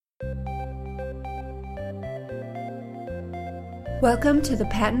Welcome to the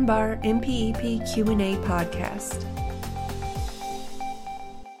Patent Bar MPEP Q&A podcast.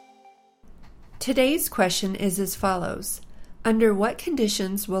 Today's question is as follows. Under what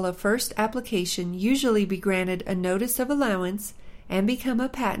conditions will a first application usually be granted a notice of allowance and become a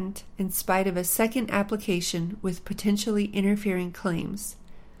patent in spite of a second application with potentially interfering claims?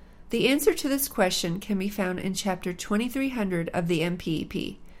 The answer to this question can be found in Chapter 2300 of the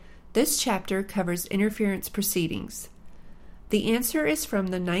MPEP. This chapter covers interference proceedings. The answer is from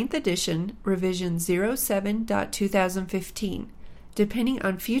the 9th edition, revision 07.2015. Depending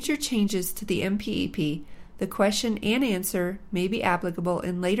on future changes to the MPEP, the question and answer may be applicable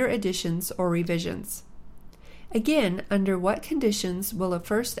in later editions or revisions. Again, under what conditions will a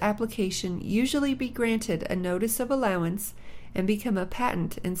first application usually be granted a notice of allowance and become a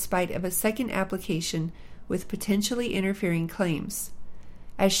patent in spite of a second application with potentially interfering claims?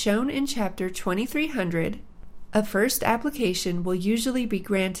 As shown in Chapter 2300, a first application will usually be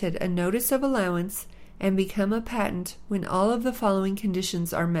granted a notice of allowance and become a patent when all of the following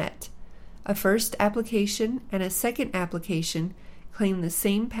conditions are met. A first application and a second application claim the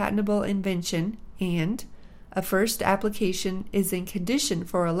same patentable invention, and a first application is in condition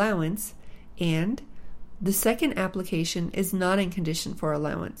for allowance, and the second application is not in condition for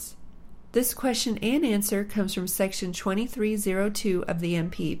allowance. This question and answer comes from Section 2302 of the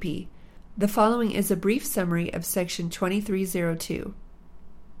MPEP. The following is a brief summary of Section 2302.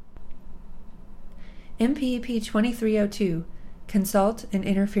 MPEP 2302, Consult an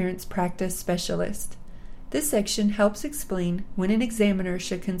Interference Practice Specialist. This section helps explain when an examiner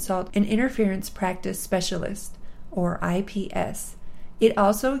should consult an Interference Practice Specialist, or IPS. It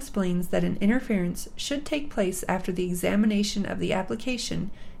also explains that an interference should take place after the examination of the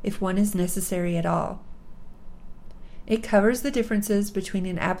application if one is necessary at all. It covers the differences between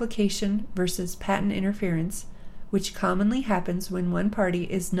an application versus patent interference, which commonly happens when one party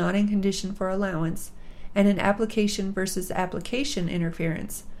is not in condition for allowance, and an application versus application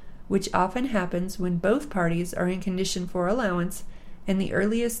interference, which often happens when both parties are in condition for allowance and the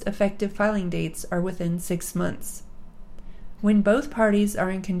earliest effective filing dates are within 6 months. When both parties are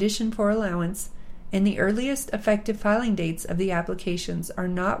in condition for allowance and the earliest effective filing dates of the applications are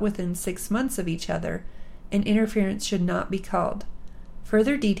not within 6 months of each other, an interference should not be called.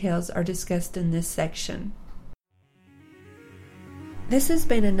 Further details are discussed in this section. This has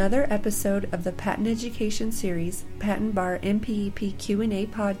been another episode of the Patent Education Series Patent Bar MPEP Q&A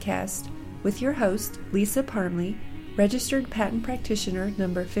podcast with your host, Lisa Parmley, Registered Patent Practitioner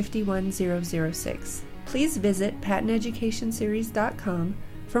number 51006. Please visit patenteducationseries.com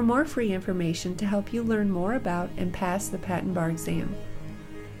for more free information to help you learn more about and pass the Patent Bar exam.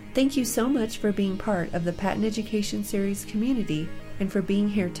 Thank you so much for being part of the Patent Education Series community and for being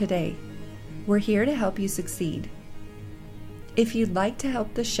here today. We're here to help you succeed. If you'd like to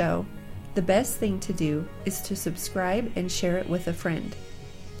help the show, the best thing to do is to subscribe and share it with a friend.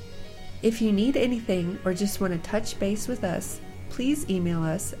 If you need anything or just want to touch base with us, please email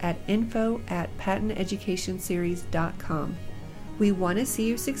us at info@patenteducationseries.com. We want to see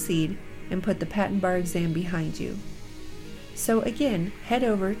you succeed and put the Patent Bar exam behind you. So again, head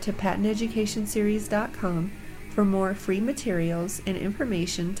over to patenteducationseries.com for more free materials and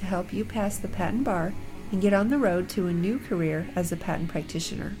information to help you pass the Patent Bar and get on the road to a new career as a patent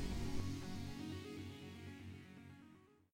practitioner.